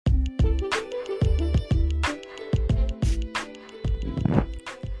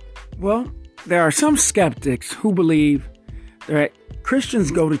Well, there are some skeptics who believe that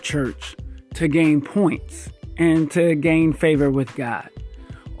Christians go to church to gain points and to gain favor with God.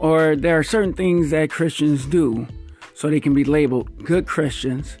 Or there are certain things that Christians do so they can be labeled good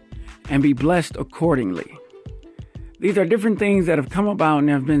Christians and be blessed accordingly. These are different things that have come about and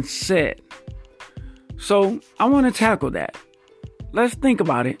have been said. So I want to tackle that. Let's think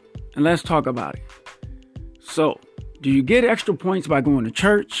about it and let's talk about it. So, do you get extra points by going to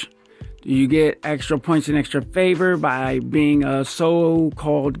church? Do you get extra points and extra favor by being a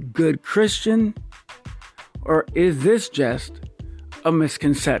so-called good Christian? Or is this just a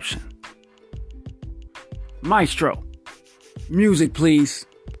misconception? Maestro, music please.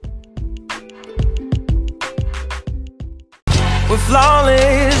 We're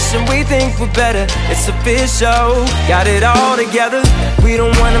flawless and we think we're better. It's official, got it all together. We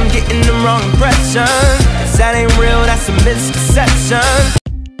don't want them getting the wrong impression. 'Cause that ain't real, that's a misconception.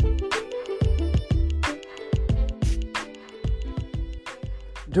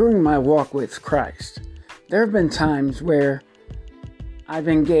 During my walk with Christ, there have been times where I've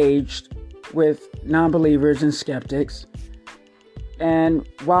engaged with non-believers and skeptics. And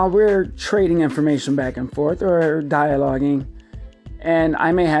while we're trading information back and forth or dialoguing, and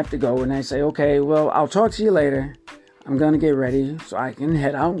I may have to go and I say, okay, well, I'll talk to you later. I'm going to get ready so I can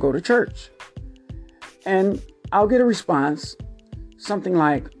head out and go to church. And I'll get a response, something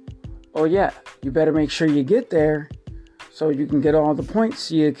like, oh yeah, you better make sure you get there so you can get all the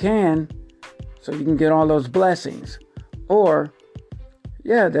points you can, so you can get all those blessings. Or,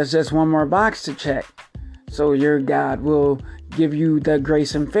 yeah, there's just one more box to check, so your God will give you the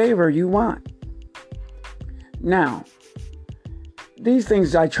grace and favor you want. Now, these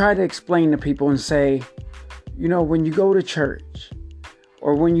things I try to explain to people and say, you know, when you go to church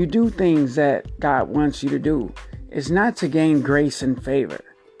or when you do things that God wants you to do, it's not to gain grace and favor.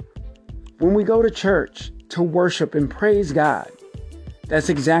 When we go to church to worship and praise God, that's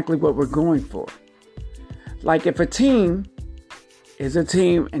exactly what we're going for. Like if a team is a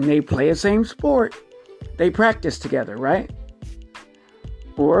team and they play the same sport, they practice together, right?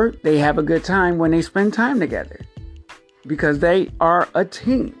 Or they have a good time when they spend time together, because they are a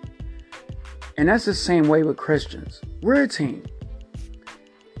team. And that's the same way with Christians. We're a team.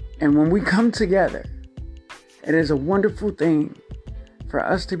 And when we come together, it is a wonderful thing for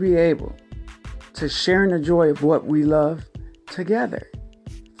us to be able to share in the joy of what we love together.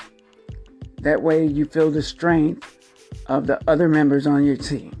 That way you feel the strength of the other members on your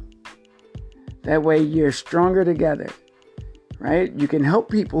team. That way you're stronger together, right? You can help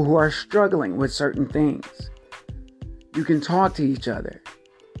people who are struggling with certain things. You can talk to each other.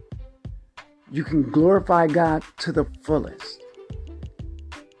 You can glorify God to the fullest.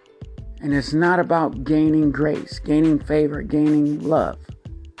 And it's not about gaining grace, gaining favor, gaining love.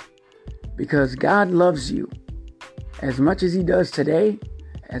 Because God loves you as much as He does today,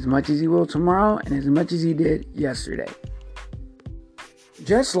 as much as He will tomorrow, and as much as He did yesterday.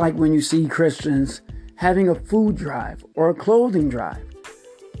 Just like when you see Christians having a food drive or a clothing drive,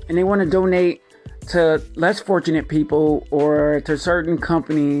 and they want to donate to less fortunate people or to certain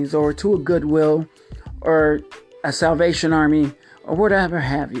companies or to a Goodwill or a Salvation Army or whatever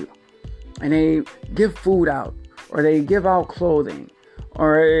have you. And they give food out or they give out clothing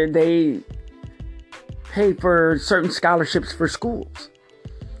or they pay for certain scholarships for schools.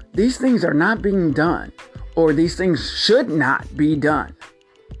 These things are not being done, or these things should not be done,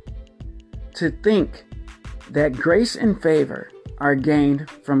 to think that grace and favor are gained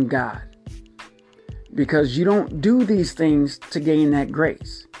from God. Because you don't do these things to gain that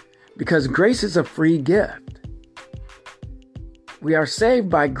grace. Because grace is a free gift. We are saved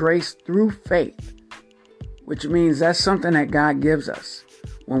by grace through faith, which means that's something that God gives us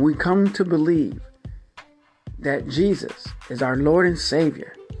when we come to believe that Jesus is our Lord and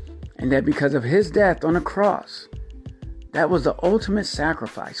Savior, and that because of His death on the cross, that was the ultimate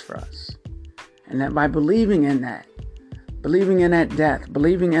sacrifice for us. And that by believing in that death,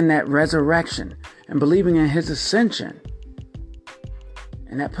 believing in that resurrection, and believing in His ascension,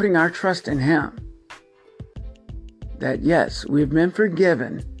 and that putting our trust in Him, that yes, we've been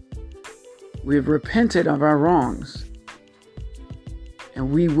forgiven, we've repented of our wrongs,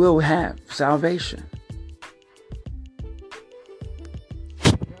 and we will have salvation.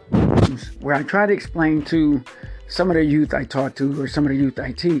 Where I try to explain to some of the youth I talk to or some of the youth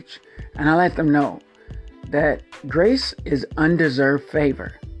I teach, and I let them know that grace is undeserved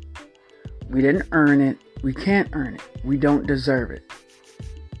favor. We didn't earn it. We can't earn it. We don't deserve it.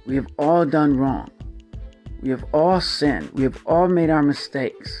 We have all done wrong. We have all sinned. We have all made our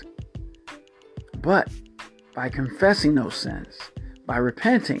mistakes. But by confessing those sins, by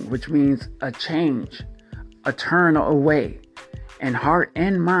repenting, which means a change, a turn away in heart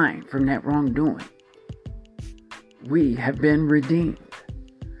and mind from that wrongdoing. We have been redeemed.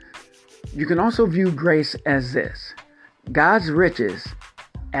 You can also view grace as this: God's riches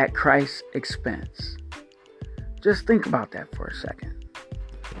at Christ's expense. Just think about that for a second.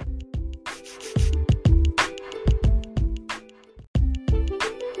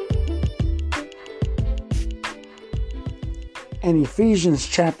 In Ephesians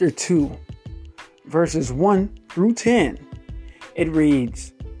chapter 2, verses 1 through 10, it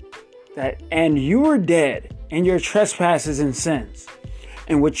reads that, "And you were dead in your trespasses and sins,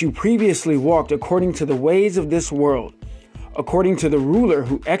 in which you previously walked according to the ways of this world, according to the ruler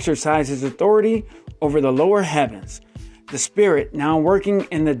who exercises authority over the lower heavens, the spirit now working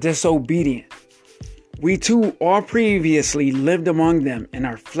in the disobedient. We too all previously lived among them in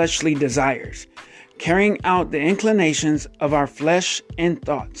our fleshly desires, carrying out the inclinations of our flesh and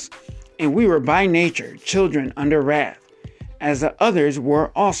thoughts. And we were by nature children under wrath, as the others were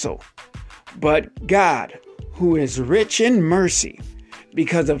also. But God, who is rich in mercy,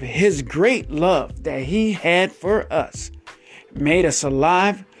 because of his great love that he had for us, made us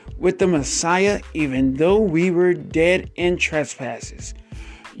alive with the Messiah, even though we were dead in trespasses.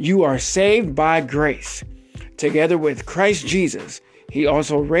 You are saved by grace. Together with Christ Jesus, he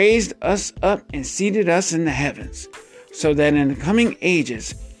also raised us up and seated us in the heavens, so that in the coming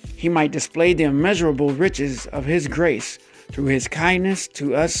ages he might display the immeasurable riches of his grace through his kindness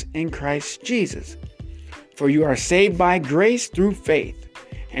to us in Christ Jesus. For you are saved by grace through faith,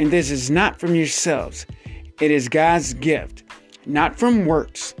 and this is not from yourselves. It is God's gift, not from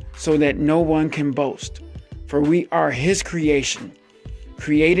works, so that no one can boast. For we are his creation,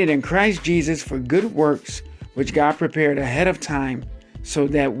 created in Christ Jesus for good works, which God prepared ahead of time so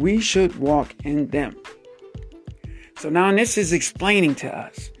that we should walk in them." So now this is explaining to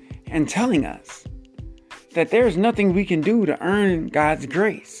us and telling us that there is nothing we can do to earn God's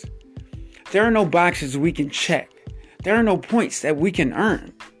grace. There are no boxes we can check. There are no points that we can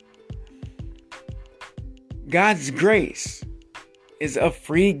earn. God's grace is a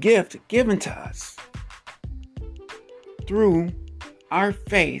free gift given to us through our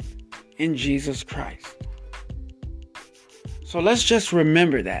faith in Jesus Christ. So let's just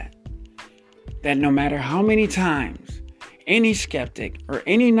remember that no matter how many times any skeptic or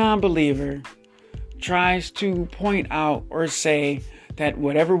any non-believer tries to point out or say that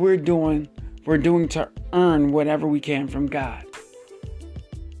whatever we're doing to earn whatever we can from God.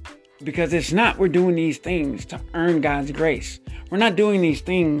 Because it's not we're doing these things to earn God's grace. We're not doing these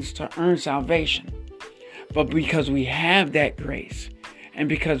things to earn salvation. But because we have that grace and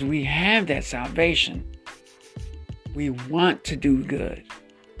because we have that salvation, we want to do good,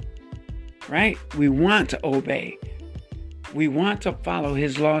 right? We want to obey. We want to follow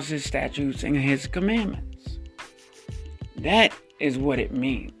his laws, his statutes, and his commandments. That is what it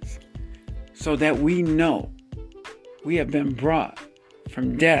means. So that we know we have been brought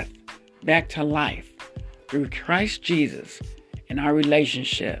from death back to life through Christ Jesus in our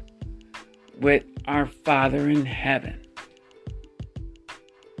relationship with our Father in heaven.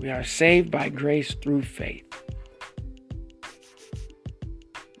 We are saved by grace through faith.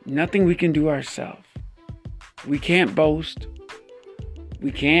 Nothing we can do ourselves. We can't boast.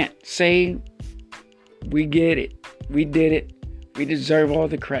 We can't say we get it, we did it, we deserve all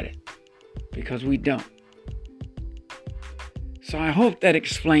the credit, because we don't. So I hope that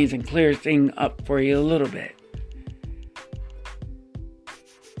explains and clears things up for you a little bit.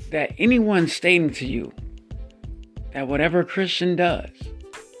 That anyone stating to you that whatever a Christian does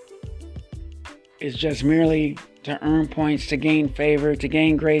is just merely to earn points, to gain favor, to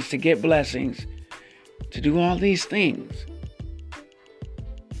gain grace, to get blessings, to do all these things.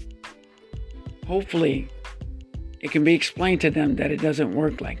 Hopefully, it can be explained to them that it doesn't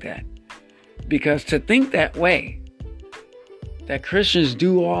work like that. Because to think that way, that Christians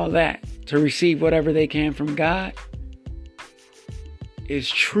do all that to receive whatever they can from God, is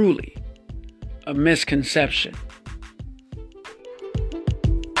truly a misconception.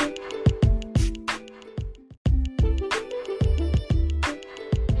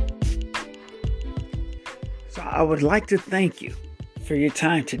 So I would like to thank you for your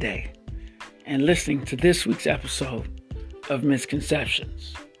time today and listening to this week's episode of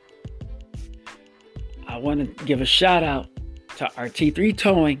Misconceptions. I want to give a shout out to RT3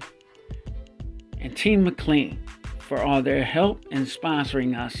 Towing and Team McLean for all their help in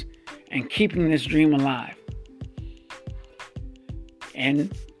sponsoring us and keeping this dream alive.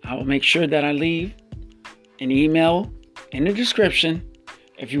 And I will make sure that I leave an email in the description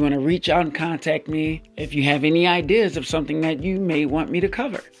If you want to reach out and contact me, if you have any ideas of something that you may want me to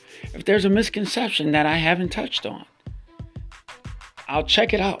cover, if there's a misconception that I haven't touched on, I'll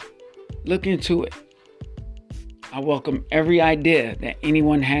check it out, look into it. I welcome every idea that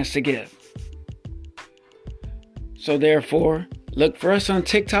anyone has to give. So therefore, look for us on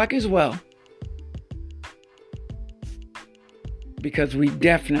TikTok as well, because we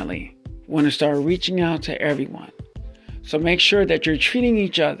definitely want to start reaching out to everyone. So make sure that you're treating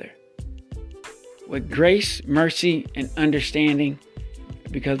each other with grace, mercy, and understanding,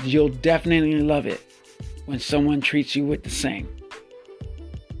 because you'll definitely love it when someone treats you with the same.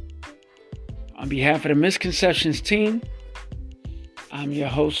 On behalf of the Misconceptions team, I'm your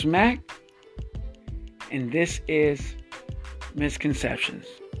host, Mac, and this is Misconceptions.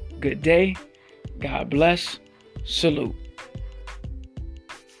 Good day, God bless, salute.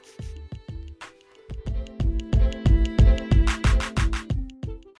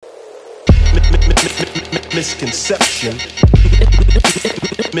 Misconception.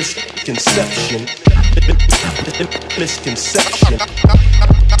 Misconception. Misconception.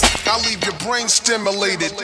 I'll leave your brain stimulated.